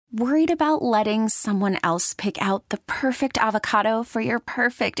Worried about letting someone else pick out the perfect avocado for your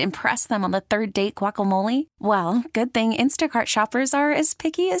perfect impress them on the third date guacamole? Well, good thing Instacart shoppers are as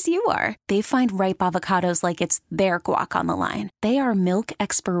picky as you are. They find ripe avocados like it's their guac on the line. They are milk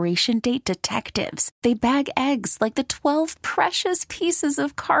expiration date detectives. They bag eggs like the 12 precious pieces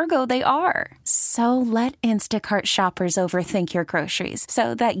of cargo they are. So let Instacart shoppers overthink your groceries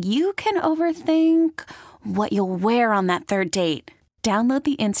so that you can overthink what you'll wear on that third date. Download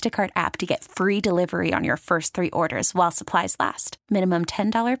the Instacart app to get free delivery on your first 3 orders while supplies last. Minimum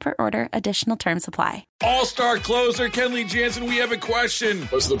 $10 per order. Additional terms apply. All-star closer Kenley Jansen, we have a question.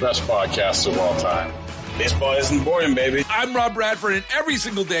 What's the best podcast of all time? Baseball isn't boring, baby. I'm Rob Bradford, and every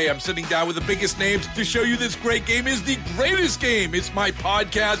single day I'm sitting down with the biggest names to show you this great game is the greatest game. It's my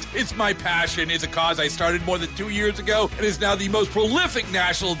podcast. It's my passion. It's a cause I started more than 2 years ago and is now the most prolific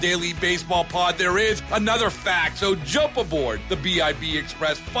national daily baseball pod there is. Another fact. So jump aboard the BIB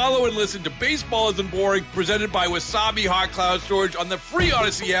Express. Follow and listen to Baseball Isn't Boring, presented by Wasabi Hot Cloud Storage on the free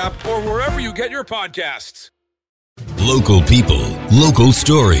Odyssey app or wherever you get your podcasts. Local people, local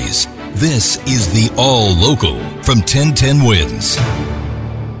stories. This is the All Local from 1010 Wins.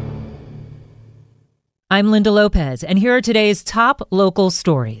 I'm Linda Lopez, and here are today's top local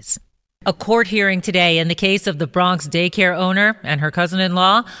stories. A court hearing today in the case of the Bronx Daycare owner and her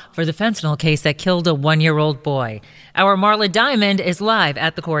cousin-in-law for the fentanyl case that killed a 1-year-old boy. Our Marla Diamond is live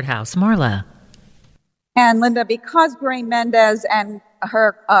at the courthouse. Marla. And Linda, because Gray Mendez and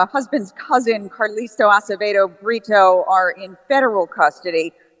her husband's cousin, Carlisto Acevedo Brito, are in federal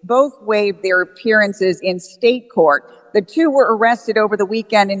custody, both waived their appearances in state court. The two were arrested over the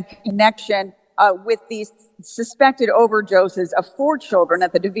weekend in connection with these suspected overdoses of 4 children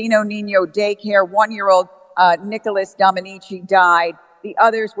at the Divino Niño Daycare. 1-year-old Nicholas Dominici died. The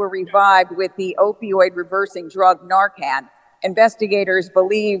others were revived with the opioid-reversing drug Narcan. Investigators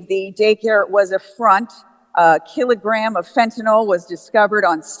believe the daycare was a front. A kilogram of fentanyl was discovered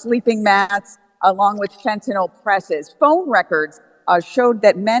on sleeping mats, along with fentanyl presses. Phone records showed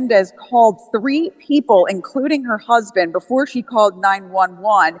that Mendez called 3 people, including her husband, before she called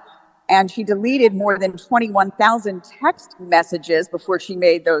 911, and she deleted more than 21,000 text messages before she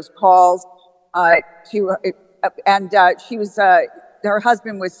made those calls. Her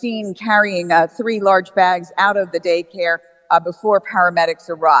husband was seen carrying 3 large bags out of the daycare before paramedics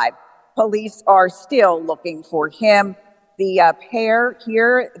arrived. Police are still looking for him. The pair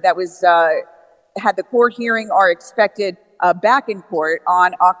here that was had the court hearing are expected back in court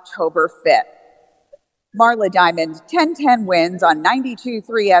on October 5th. Marla Diamond, 1010 Wins on 92.3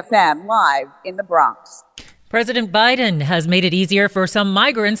 FM, live in the Bronx. President Biden has made it easier for some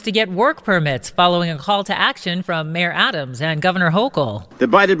migrants to get work permits following a call to action from Mayor Adams and Governor Hochul. The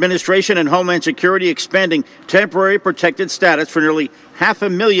Biden administration and Homeland Security expanding temporary protected status for nearly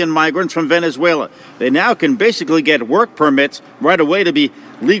 500,000 migrants from Venezuela. They now can basically get work permits right away to be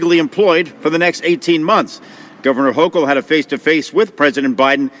legally employed for the next 18 months. Governor Hochul had a face-to-face with President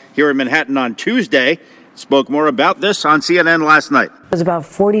Biden here in Manhattan on Tuesday. Spoke more about this on CNN last night. There's about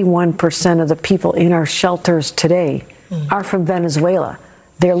 41% of the people in our shelters today are from Venezuela.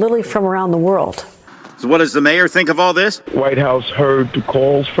 They're literally from around the world. So what does the mayor think of all this? White House heard the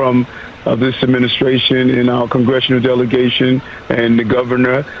calls from this administration and our congressional delegation and the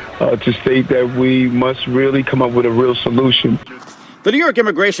governor to state that we must really come up with a real solution. The New York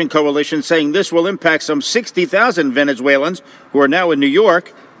Immigration Coalition saying this will impact some 60,000 Venezuelans who are now in New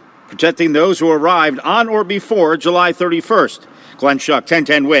York, protecting those who arrived on or before July 31st. Glenn Schuck,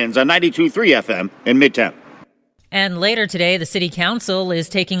 1010 Wins on 92.3 FM in Midtown. And later today, the city council is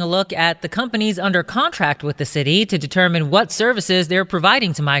taking a look at the companies under contract with the city to determine what services they're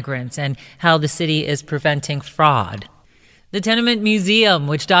providing to migrants and how the city is preventing fraud. The Tenement Museum,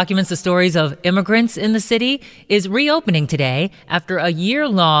 which documents the stories of immigrants in the city, is reopening today after a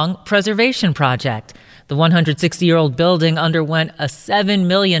year-long preservation project. The 160-year-old building underwent a $7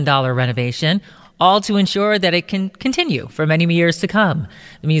 million renovation, all to ensure that it can continue for many years to come.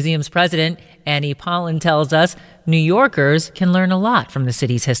 The museum's president, Annie Pollan, tells us New Yorkers can learn a lot from the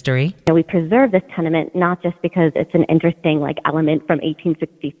city's history. We preserve this tenement not just because it's an interesting element from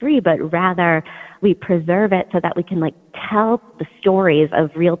 1863, but rather we preserve it so that we can tell the stories of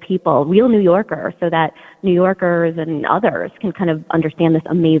real people, real New Yorkers, so that New Yorkers and others can kind of understand this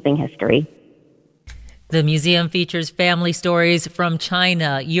amazing history. The museum features family stories from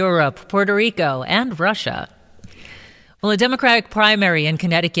China, Europe, Puerto Rico, and Russia. Well, a Democratic primary in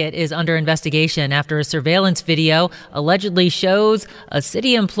Connecticut is under investigation after a surveillance video allegedly shows a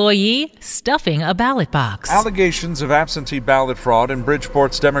city employee stuffing a ballot box. Allegations of absentee ballot fraud in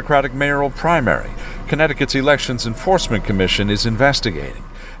Bridgeport's Democratic mayoral primary. Connecticut's Elections Enforcement Commission is investigating.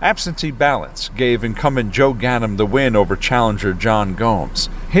 Absentee ballots gave incumbent Joe Ganim the win over challenger John Gomes.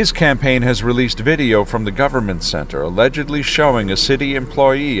 His campaign has released video from the government center allegedly showing a city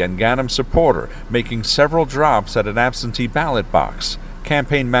employee and Ganim supporter making several drops at an absentee ballot box.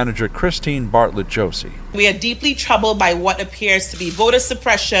 Campaign manager Christine Bartlett-Josie. We are deeply troubled by what appears to be voter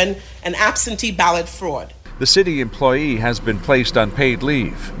suppression and absentee ballot fraud. The city employee has been placed on paid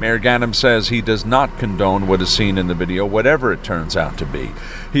leave. Mayor Ganim says he does not condone what is seen in the video, whatever it turns out to be.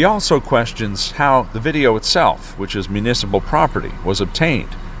 He also questions how the video itself, which is municipal property, was obtained.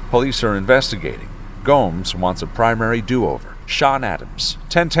 Police are investigating. Gomes wants a primary do-over. Sean Adams,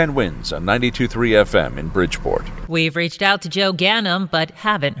 1010 Wins on 92.3 FM in Bridgeport. We've reached out to Joe Ganim, but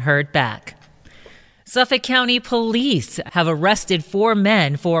haven't heard back. Suffolk County Police have arrested 4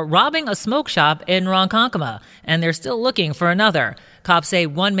 men for robbing a smoke shop in Ronkonkoma, and they're still looking for another. Cops say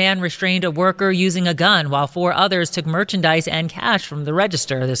 1 man restrained a worker using a gun, while 4 others took merchandise and cash from the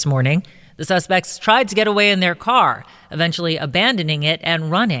register this morning. The suspects tried to get away in their car, eventually abandoning it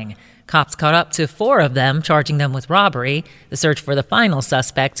and running. Cops caught up to 4 of them, charging them with robbery. The search for the final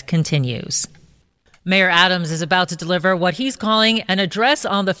suspect continues. Mayor Adams is about to deliver what he's calling an address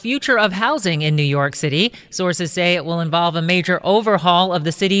on the future of housing in New York City. Sources say it will involve a major overhaul of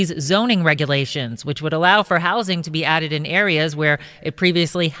the city's zoning regulations, which would allow for housing to be added in areas where it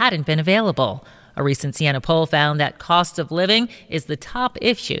previously hadn't been available. A recent Siena poll found that cost of living is the top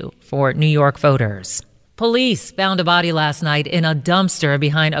issue for New York voters. Police found a body last night in a dumpster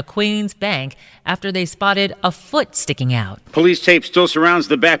behind a Queens bank after they spotted a foot sticking out. Police tape still surrounds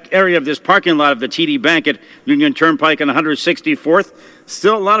the back area of this parking lot of the TD Bank at Union Turnpike on 164th.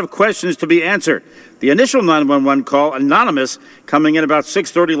 Still a lot of questions to be answered. The initial 911 call, anonymous, coming in about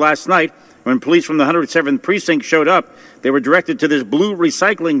 6:30 last night. When police from the 107th Precinct showed up, they were directed to this blue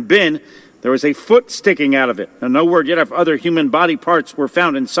recycling bin. There was a foot sticking out of it. Now, no word yet if other human body parts were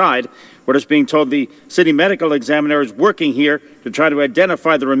found inside. We're just being told the city medical examiner is working here to try to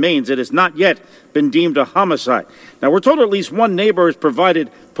identify the remains. It has not yet been deemed a homicide. Now, we're told at least 1 neighbor has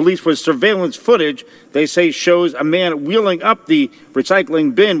provided police with surveillance footage they say shows a man wheeling up the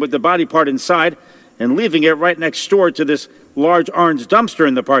recycling bin with the body part inside and leaving it right next door to this large orange dumpster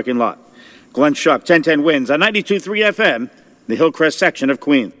in the parking lot. Glenn Schuck, 1010 Wins on 92.3 FM, the Hillcrest section of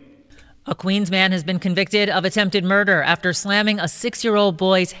Queens. A Queens man has been convicted of attempted murder after slamming a 6-year-old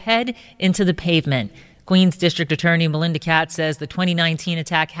boy's head into the pavement. Queens District Attorney Melinda Katz says the 2019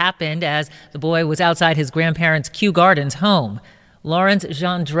 attack happened as the boy was outside his grandparents' Kew Gardens home. Lawrence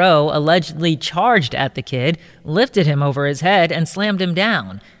Gendreau allegedly charged at the kid, lifted him over his head, and slammed him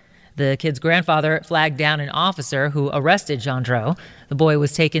down. The kid's grandfather flagged down an officer who arrested Gendreau. The boy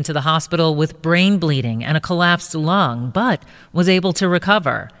was taken to the hospital with brain bleeding and a collapsed lung, but was able to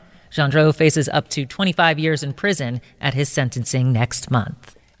recover. Gendreau faces up to 25 years in prison at his sentencing next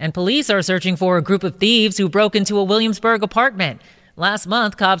month. And police are searching for a group of thieves who broke into a Williamsburg apartment. Last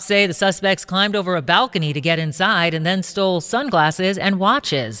month, cops say the suspects climbed over a balcony to get inside and then stole sunglasses and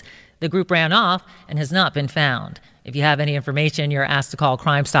watches. The group ran off and has not been found. If you have any information, you're asked to call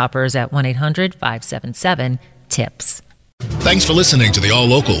Crime Stoppers at 1-800-577-TIPS. Thanks for listening to the All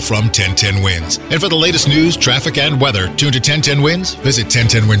Local from 1010 Wins. And for the latest news, traffic, and weather, tune to 1010 Wins, visit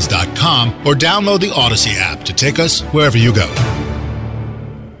 1010wins.com, or download the Odyssey app to take us wherever you go.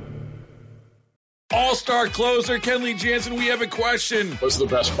 All-star closer Kenley Jansen, we have a question. What's the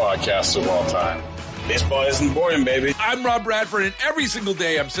best podcast of all time? Baseball isn't boring, baby. I'm Rob Bradford, and every single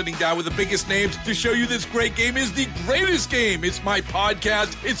day I'm sitting down with the biggest names to show you this great game is the greatest game. It's my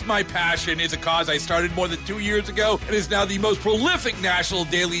podcast. It's my passion. It's a cause I started more than 2 years ago and is now the most prolific national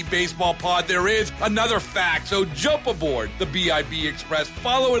daily baseball pod there is. Another fact, so jump aboard the BIB Express.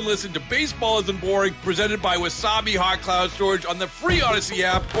 Follow and listen to Baseball Isn't Boring, presented by Wasabi Hot Cloud Storage on the free Odyssey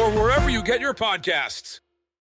app or wherever you get your podcasts.